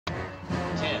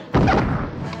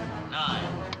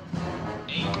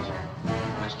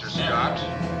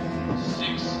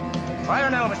Fire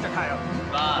now, Mr. Kyle.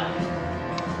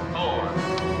 5, 4.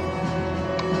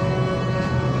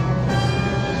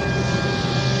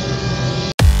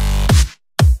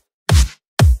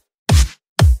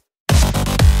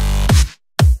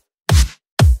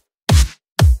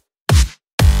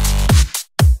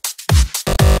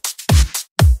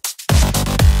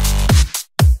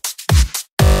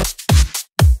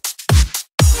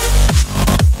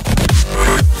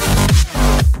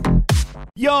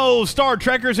 Yo, Star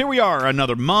Trekkers, here we are,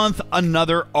 another month,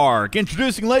 another arc.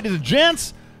 Introducing, ladies and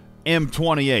gents,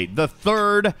 M28, the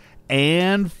third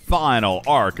and final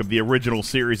arc of the original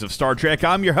series of Star Trek.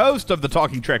 I'm your host of the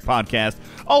Talking Trek podcast,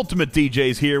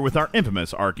 UltimatDjz, here with our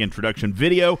infamous arc introduction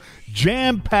video,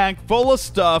 jam-packed full of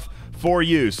stuff for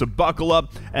you. So buckle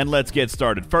up and let's get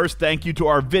started. First, thank you to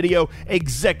our video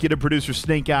executive producer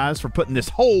Snake Eyes for putting this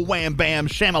whole wham bam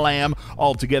shamalam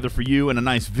all together for you in a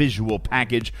nice visual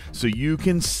package so you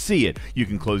can see it. You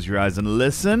can close your eyes and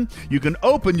listen. You can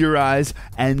open your eyes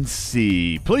and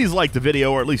see. Please like the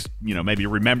video, or at least, maybe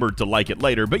remember to like it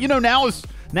later. But now is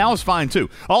fine too.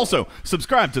 Also,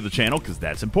 subscribe to the channel because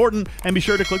that's important, and be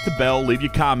sure to click the bell, leave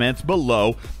your comments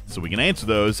below so we can answer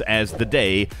those as the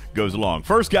day goes along.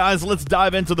 First, guys, let's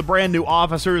dive into the brand new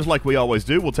officers like we always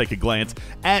do. We'll take a glance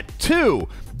at two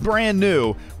brand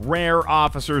new rare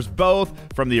officers, both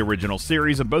from the original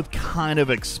series and both kind of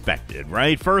expected,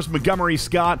 right? First, Montgomery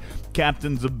Scott,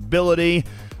 Captain's ability.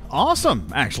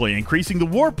 Awesome, actually, increasing the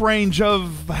warp range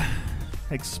of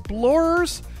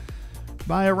explorers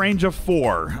by a range of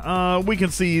 4. We can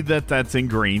see that that's in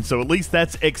green, so at least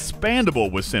that's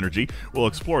expandable with synergy. We'll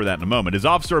explore that in a moment. His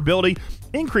officer ability,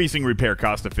 increasing repair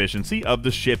cost efficiency of the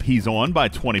ship he's on by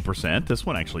 20%. This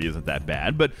one actually isn't that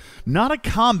bad, but not a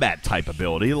combat type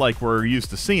ability like we're used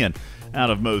to seeing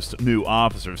out of most new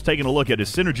officers. Taking a look at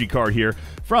his synergy card here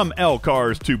from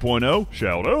LCARS 2.0,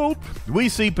 shout out, we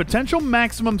see potential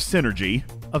maximum synergy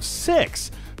of 6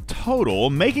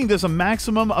 total, making this a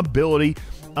maximum ability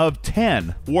of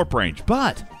 10 warp range.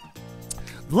 But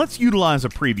let's utilize a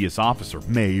previous officer,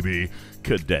 maybe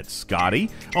Cadet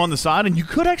Scotty, on the side, and you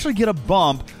could actually get a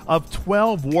bump of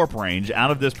 12 warp range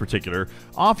out of this particular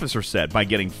officer set by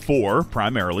getting 4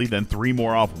 primarily, then 3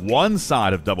 more off one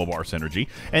side of double bar synergy,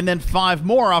 and then 5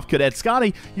 more off Cadet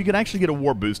Scotty. You could actually get a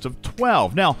warp boost of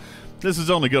 12. Now, this is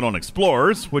only good on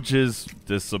explorers, which is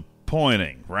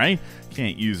disappointing, right?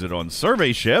 Can't use it on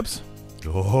survey ships.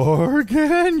 Or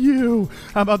can you?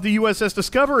 How about the USS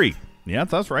Discovery? Yeah,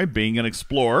 that's right, being an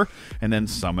explorer and then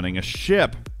summoning a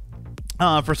ship.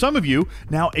 For some of you,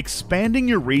 now expanding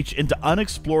your reach into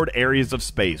unexplored areas of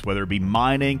space, whether it be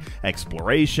mining,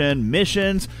 exploration,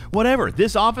 missions, whatever.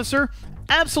 This officer,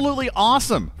 absolutely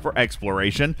awesome for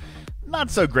exploration. Not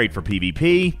so great for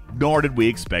PvP, nor did we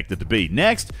expect it to be.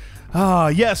 Next,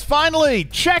 yes, finally,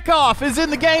 Chekhov is in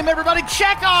the game, everybody.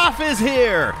 Chekhov is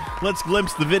here. Let's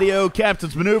glimpse the video.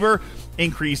 Captain's maneuver,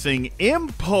 increasing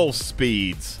impulse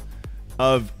speeds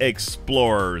of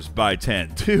explorers by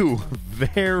 10. 2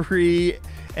 very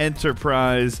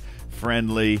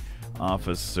enterprise-friendly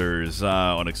officers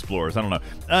on explorers. I don't know.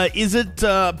 Is it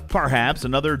perhaps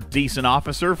another decent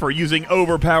officer for using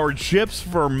overpowered ships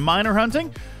for miner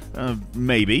hunting?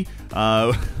 Maybe.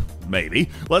 Maybe.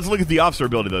 Let's look at the officer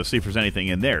ability, though, see if there's anything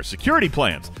in there. Security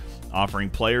plans, offering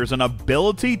players an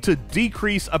ability to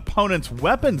decrease opponents'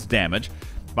 weapons damage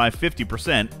by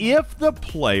 50% if the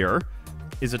player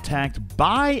is attacked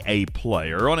by a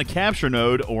player on a capture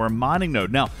node or a mining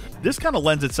node. Now, this kind of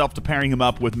lends itself to pairing him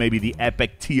up with maybe the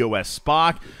epic TOS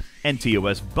Spock and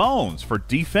TOS Bones for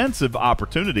defensive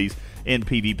opportunities in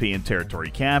PvP and territory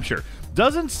capture.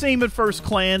 Doesn't seem at first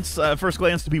glance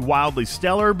to be wildly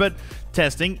stellar, but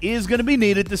testing is going to be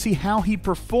needed to see how he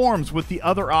performs with the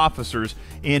other officers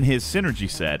in his synergy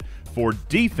set for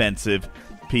defensive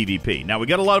PvP. Now, we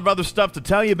got a lot of other stuff to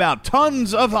tell you about.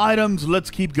 Tons of items.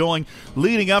 Let's keep going.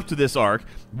 Leading up to this arc,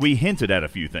 we hinted at a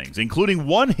few things, including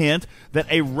one hint that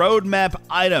a roadmap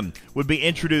item would be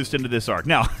introduced into this arc.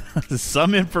 Now,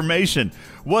 some information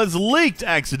was leaked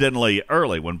accidentally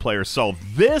early when players saw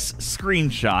this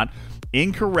screenshot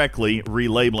incorrectly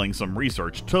relabeling some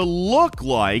research to look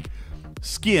like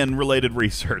skin-related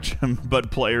research, but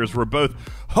players were both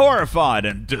horrified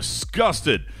and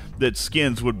disgusted that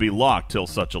skins would be locked till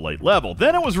such a late level.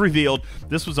 Then it was revealed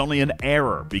this was only an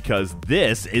error because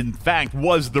this, in fact,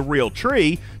 was the real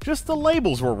tree, just the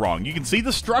labels were wrong. You can see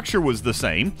the structure was the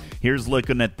same. Here's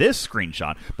looking at this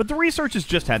screenshot, but the researchers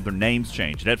just had their names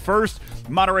changed. At first,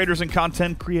 moderators and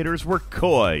content creators were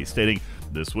coy, stating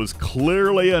this was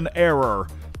clearly an error,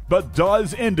 but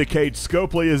does indicate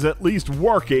Scopely is at least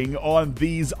working on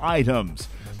these items.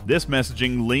 This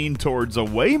messaging leaned towards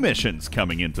away missions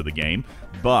coming into the game,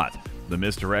 but The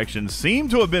misdirections seem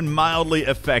to have been mildly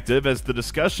effective as the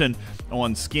discussion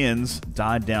on skins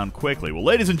died down quickly. Well,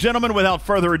 ladies and gentlemen, without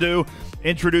further ado,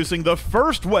 introducing the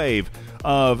first wave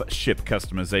of ship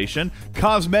customization,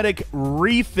 cosmetic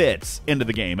refits into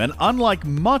the game. And unlike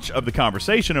much of the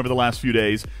conversation over the last few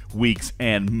days, weeks,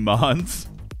 and months,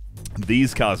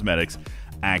 these cosmetics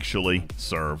actually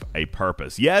serve a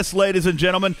purpose. Yes, ladies and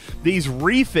gentlemen, these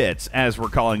refits, as we're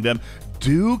calling them,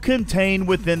 do contain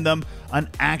within them an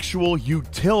actual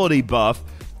utility buff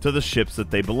to the ships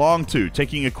that they belong to.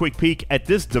 Taking a quick peek at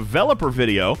this developer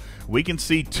video, we can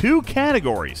see two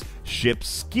categories: ship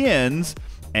skins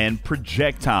and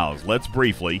projectiles. Let's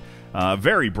briefly,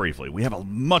 very briefly, we have a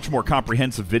much more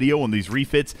comprehensive video on these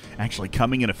refits actually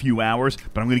coming in a few hours,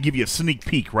 but I'm going to give you a sneak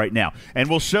peek right now, and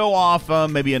we'll show off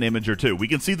maybe an image or two. We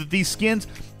can see that these skins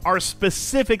are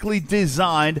specifically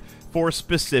designed for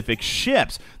specific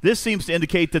ships. This seems to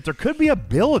indicate that there could be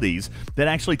abilities that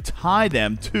actually tie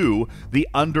them to the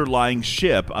underlying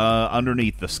ship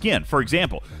underneath the skin. For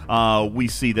example, we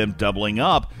see them doubling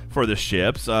up for the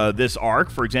ships. This arc,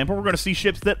 for example, we're going to see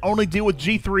ships that only deal with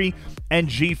G3 and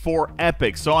G4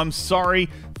 epics. So I'm sorry,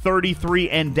 33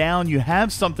 and down, you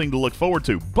have something to look forward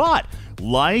to. But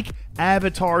like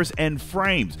avatars and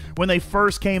frames, when they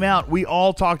first came out, we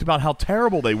all talked about how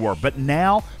terrible they were. But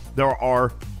now there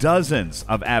are dozens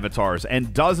of avatars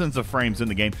and dozens of frames in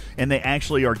the game, and they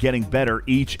actually are getting better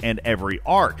each and every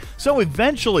arc. So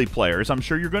eventually, players, I'm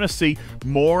sure you're going to see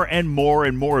more and more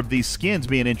and more of these skins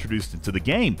being introduced into the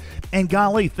game. And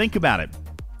golly, think about it.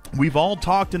 We've all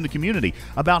talked in the community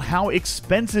about how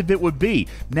expensive it would be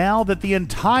now that the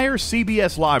entire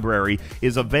CBS library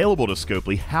is available to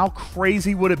Scopely. How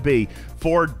crazy would it be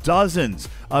for dozens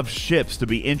of ships to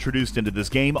be introduced into this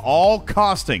game, all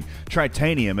costing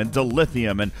titanium and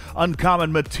dilithium and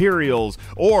uncommon materials,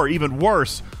 or even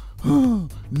worse,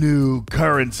 new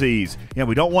currencies. Yeah,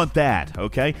 we don't want that,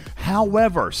 okay?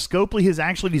 However, Scopely has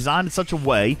actually designed in such a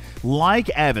way,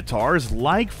 like avatars,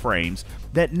 like frames,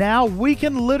 that now we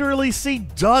can literally see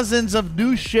dozens of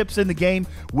new ships in the game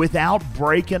without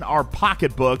breaking our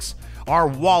pocketbooks, our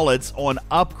wallets, on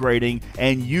upgrading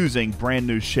and using brand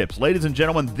new ships. Ladies and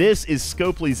gentlemen, this is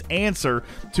Scopely's answer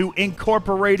to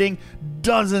incorporating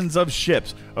dozens of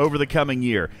ships over the coming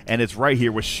year, and it's right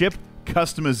here with ship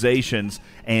customizations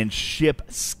and ship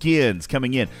skins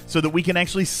coming in so that we can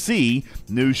actually see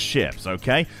new ships,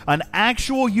 okay? An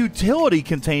actual utility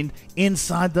contained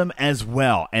inside them as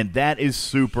well, and that is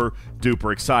super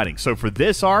duper exciting. So for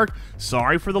this arc,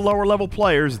 sorry for the lower level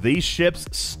players, these ships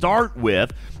start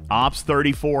with Ops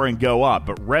 34 and go up,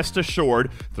 but rest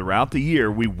assured, throughout the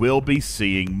year, we will be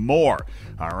seeing more.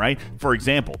 All right, for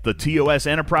example, the TOS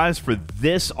Enterprise for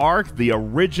this arc, the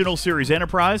original series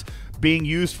Enterprise, being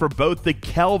used for both the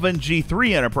Kelvin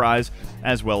G3 Enterprise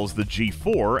as well as the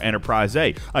G4 Enterprise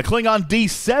A. A Klingon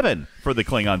D7 for the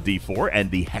Klingon D4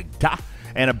 and the Hegda,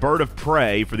 and a Bird of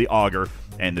Prey for the Augur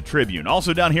and the Tribune.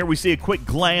 Also down here we see a quick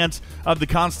glance of the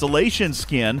Constellation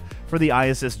skin for the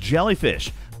ISS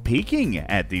Jellyfish. Peeking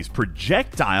at these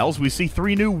projectiles, we see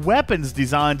 3 new weapons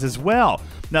designs as well.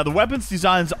 Now, the weapons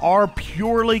designs are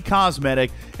purely cosmetic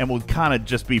and will kind of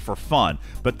just be for fun,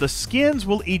 but the skins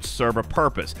will each serve a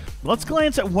purpose. Let's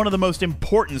glance at one of the most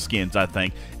important skins, I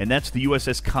think, and that's the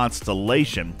USS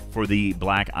Constellation for the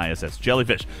Black ISS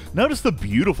Jellyfish. Notice the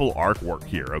beautiful artwork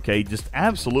here, okay? Just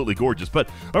absolutely gorgeous. But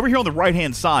over here on the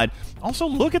right-hand side, also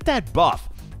look at that buff.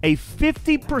 A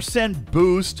 50%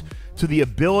 boost to the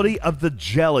ability of the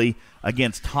Jelly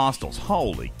against hostiles.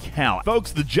 Holy cow.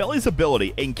 Folks, the Jelly's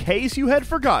ability, in case you had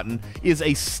forgotten, is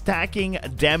a stacking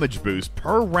damage boost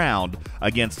per round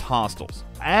against hostiles.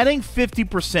 Adding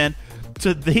 50%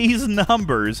 to these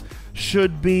numbers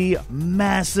should be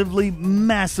massively,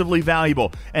 massively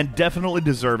valuable and definitely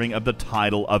deserving of the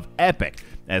title of Epic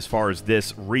as far as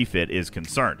this refit is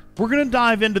concerned. We're going to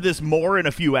dive into this more in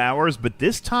a few hours, but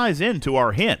this ties into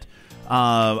our hint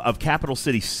of Capital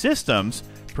City Systems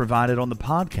provided on the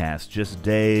podcast just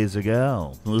days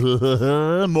ago.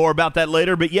 More about that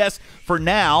later, but yes, for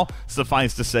now,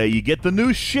 suffice to say, you get the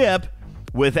new ship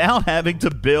without having to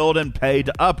build and pay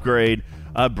to upgrade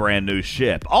a brand new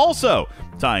ship. Also,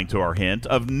 tying to our hint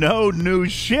of no new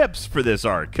ships for this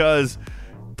arc, because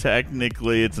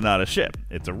technically it's not a ship,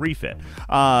 it's a refit.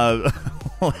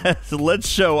 Let's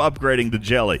show upgrading the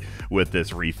Jelly with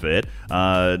this refit.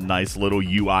 Nice little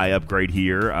UI upgrade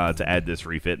here to add this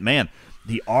refit. Man,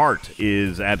 the art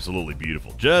is absolutely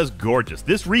beautiful, just gorgeous.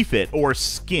 This refit, or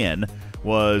skin,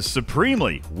 was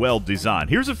supremely well designed.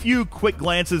 Here's a few quick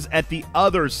glances at the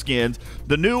other skins.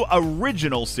 The new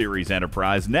original series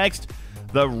Enterprise. Next,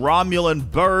 the Romulan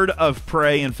Bird of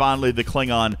Prey, and finally the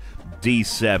Klingon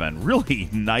D7. Really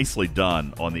nicely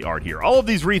done on the art here. All of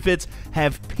these refits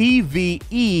have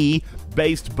PvE-based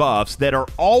buffs that are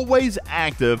always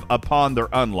active upon their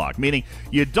unlock, meaning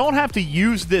you don't have to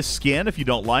use this skin if you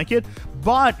don't like it,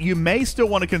 but you may still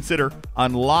want to consider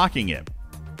unlocking it,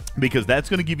 because that's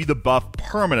going to give you the buff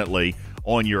permanently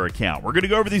on your account. We're going to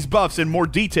go over these buffs in more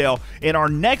detail in our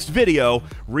next video.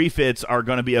 Refits are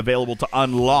going to be available to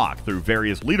unlock through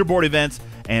various leaderboard events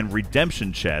and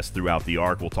redemption chests throughout the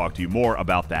arc. We'll talk to you more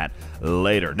about that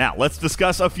later. Now, let's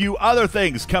discuss a few other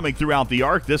things coming throughout the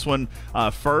arc. This one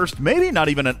first, maybe not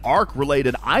even an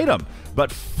arc-related item,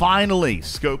 but finally,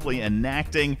 Scopely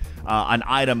enacting an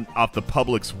item off the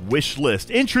public's wish list.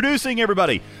 Introducing,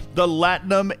 everybody, the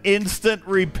Latinum Instant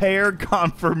Repair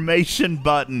Confirmation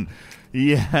button.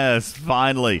 Yes,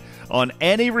 finally. On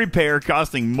any repair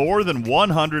costing more than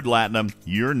 100 Latinum,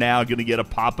 you're now going to get a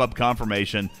pop-up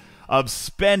confirmation of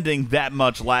spending that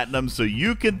much Latinum, so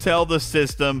you can tell the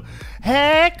system,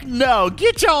 heck no,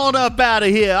 get your on up out of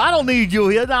here. I don't need you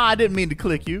here. No, I didn't mean to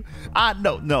click you.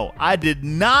 No, I did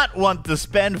not want to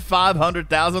spend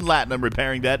 500,000 Latinum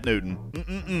repairing that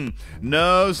Newton.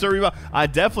 No, sir. I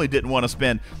definitely didn't want to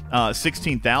spend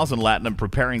 16,000 Latinum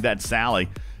preparing that Sally.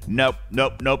 Nope.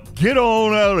 Get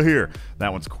on out of here.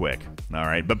 That one's quick. All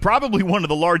right, but probably one of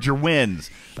the larger wins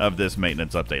of this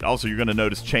maintenance update. Also, you're going to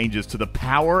notice changes to the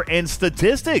power and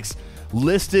statistics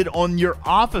listed on your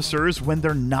officers when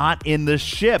they're not in the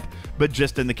ship, but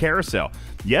just in the carousel.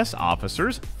 Yes,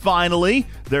 officers, finally,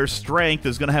 their strength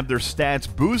is going to have their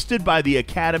stats boosted by the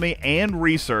Academy and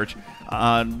research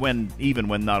even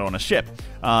when not on a ship.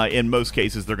 In most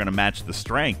cases, they're going to match the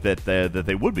strength that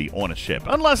they would be on a ship.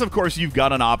 Unless, of course, you've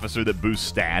got an officer that boosts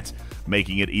stats,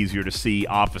 making it easier to see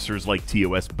officers like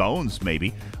TOS Bones,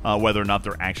 maybe, whether or not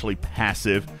they're actually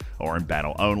passive or in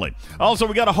battle only. Also,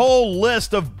 we got a whole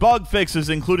list of bug fixes,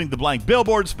 including the blank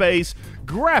billboard space,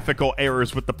 graphical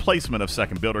errors with the placement of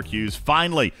second builder queues.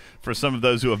 Finally, for some of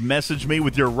those who have messaged me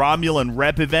with your Romulan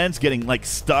rep events getting like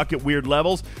stuck at weird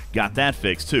levels, got that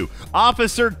fixed too.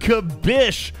 Officer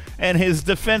Kabish and his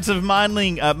defensive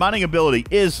mining ability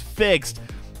is fixed,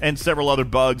 and several other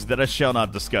bugs that I shall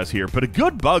not discuss here. But a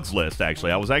good bugs list,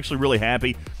 actually. I was actually really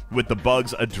happy with the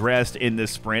bugs addressed in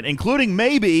this sprint, including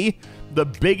maybe the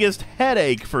biggest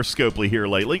headache for Scopely here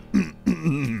lately.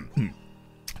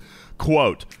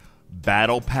 Quote,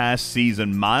 Battle Pass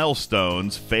season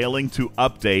milestones failing to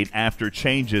update after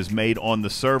changes made on the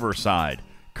server side.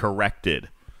 Corrected.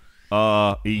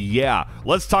 Yeah.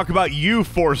 Let's talk about you,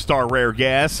 4-star rare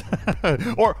gas.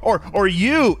 or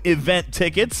you, event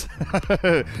tickets.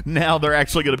 Now they're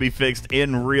actually going to be fixed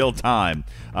in real time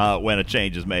when a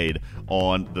change is made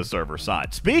on the server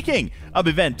side. Speaking of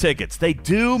event tickets, they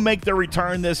do make their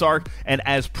return this arc, and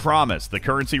as promised, the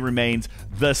currency remains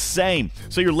the same.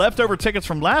 So your leftover tickets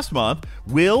from last month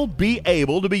will be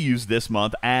able to be used this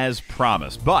month as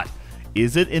promised. But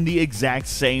is it in the exact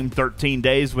same 13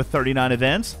 days with 39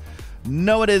 events?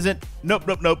 No, it isn't.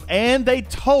 Nope. And they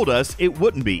told us it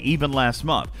wouldn't be, even last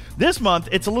month. This month,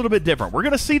 it's a little bit different. We're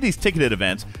going to see these ticketed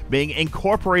events being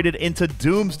incorporated into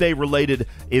Doomsday-related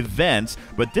events,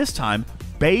 but this time,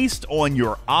 based on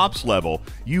your ops level,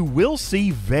 you will see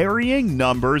varying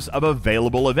numbers of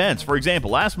available events. For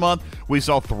example, last month, we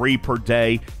saw 3 per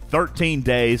day, 13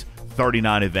 days,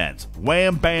 39 events.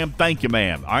 Wham, bam, thank you,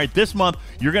 ma'am. All right, this month,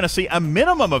 you're going to see a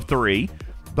minimum of 3,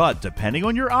 but depending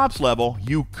on your ops level,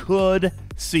 you could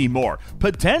see more.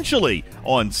 Potentially,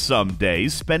 on some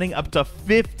days, spending up to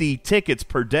 50 tickets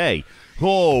per day.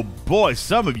 Oh boy,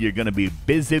 some of you are going to be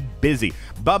busy.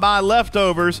 Bye-bye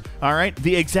leftovers. All right,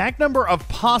 the exact number of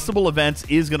possible events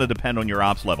is going to depend on your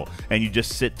ops level, and you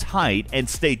just sit tight and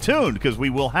stay tuned, because we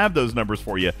will have those numbers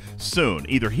for you soon,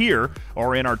 either here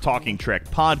or in our Talking Trek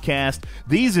podcast.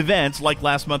 These events, like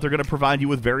last month, are going to provide you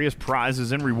with various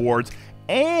prizes and rewards,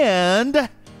 and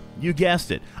you guessed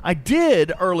it, I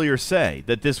did earlier say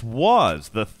that this was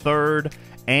the third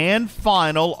and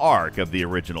final arc of the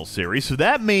original series. So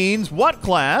that means what,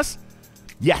 class?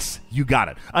 Yes, you got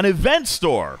it. An event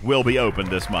store will be open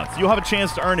this month. You'll have a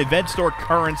chance to earn event store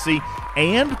currency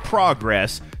and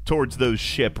progress towards those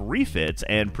ship refits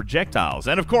and projectiles.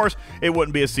 And of course, it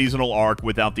wouldn't be a seasonal arc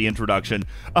without the introduction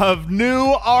of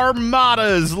new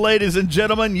armadas, ladies and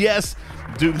gentlemen. Yes,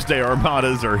 Doomsday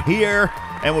armadas are here,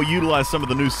 and will utilize some of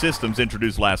the new systems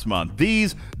introduced last month.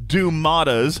 These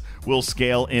Doomadas will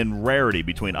scale in rarity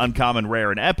between uncommon,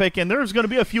 rare, and epic, and there's going to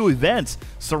be a few events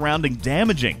surrounding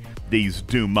damaging these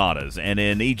Doomadas, and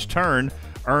in each turn,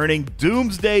 earning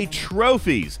Doomsday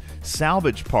trophies,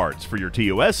 salvage parts for your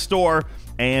TOS store,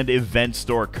 and event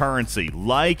store currency.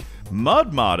 Like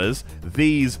Mudmadas,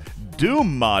 these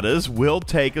Doom modders will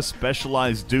take a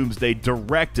specialized Doomsday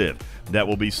directive that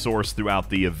will be sourced throughout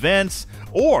the events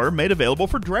or made available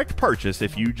for direct purchase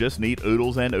if you just need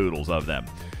oodles and oodles of them.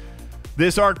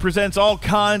 This arc presents all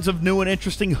kinds of new and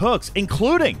interesting hooks,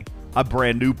 including a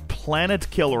brand new Planet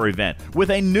Killer event with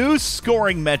a new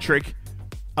scoring metric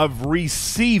of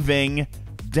receiving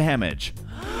damage.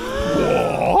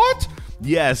 What?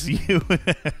 Yes, you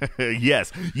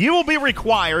will be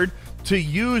required to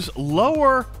use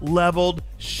lower leveled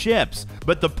ships,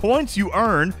 but the points you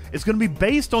earn is going to be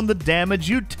based on the damage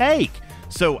you take.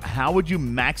 So how would you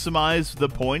maximize the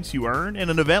points you earn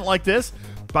in an event like this?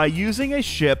 By using a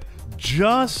ship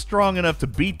just strong enough to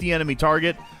beat the enemy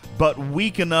target, but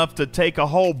weak enough to take a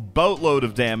whole boatload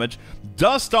of damage.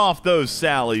 Dust off those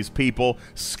Sallies, people.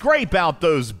 Scrape out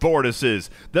those Bortuses.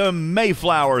 The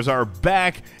Mayflowers are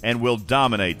back and will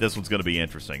dominate. This one's going to be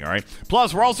interesting, all right?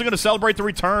 Plus, we're also going to celebrate the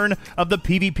return of the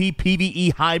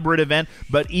PvP-PvE hybrid event,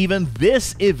 but even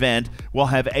this event will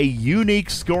have a unique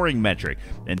scoring metric,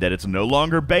 and that it's no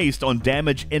longer based on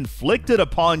damage inflicted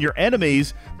upon your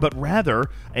enemies, but rather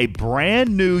a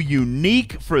brand new,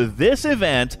 unique for this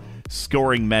event,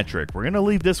 scoring metric. We're going to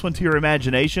leave this one to your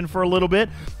imagination for a little bit,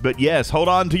 but yes, hold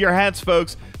on to your hats,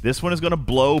 folks. This one is going to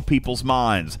blow people's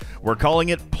minds. We're calling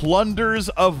it Plunders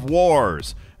of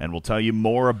Wars, and we'll tell you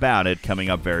more about it coming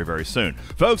up very, very soon.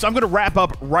 Folks, I'm going to wrap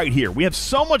up right here. We have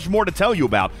so much more to tell you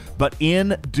about, but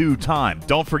in due time.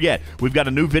 Don't forget, we've got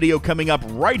a new video coming up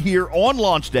right here on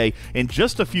launch day in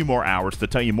just a few more hours to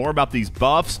tell you more about these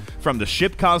buffs from the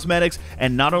ship cosmetics,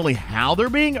 and not only how they're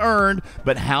being earned,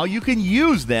 but how you can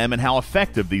use them and how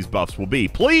effective these buffs will be.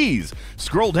 Please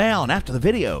scroll down after the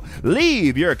video,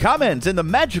 leave your comments in the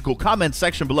magical comments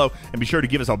section below, and be sure to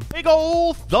give us a big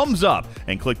old thumbs up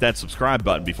and click that subscribe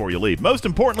button before you leave. Most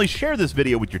importantly, share this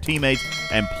video with your teammates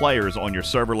and players on your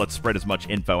server. Let's spread as much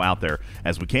info out there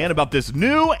as we can about this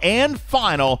new and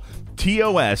final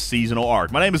TOS seasonal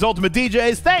arc. My name is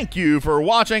UltimatDjz. Thank you for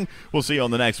watching. We'll see you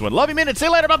on the next one. Love you, minute. See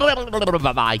you later.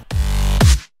 Bye-bye.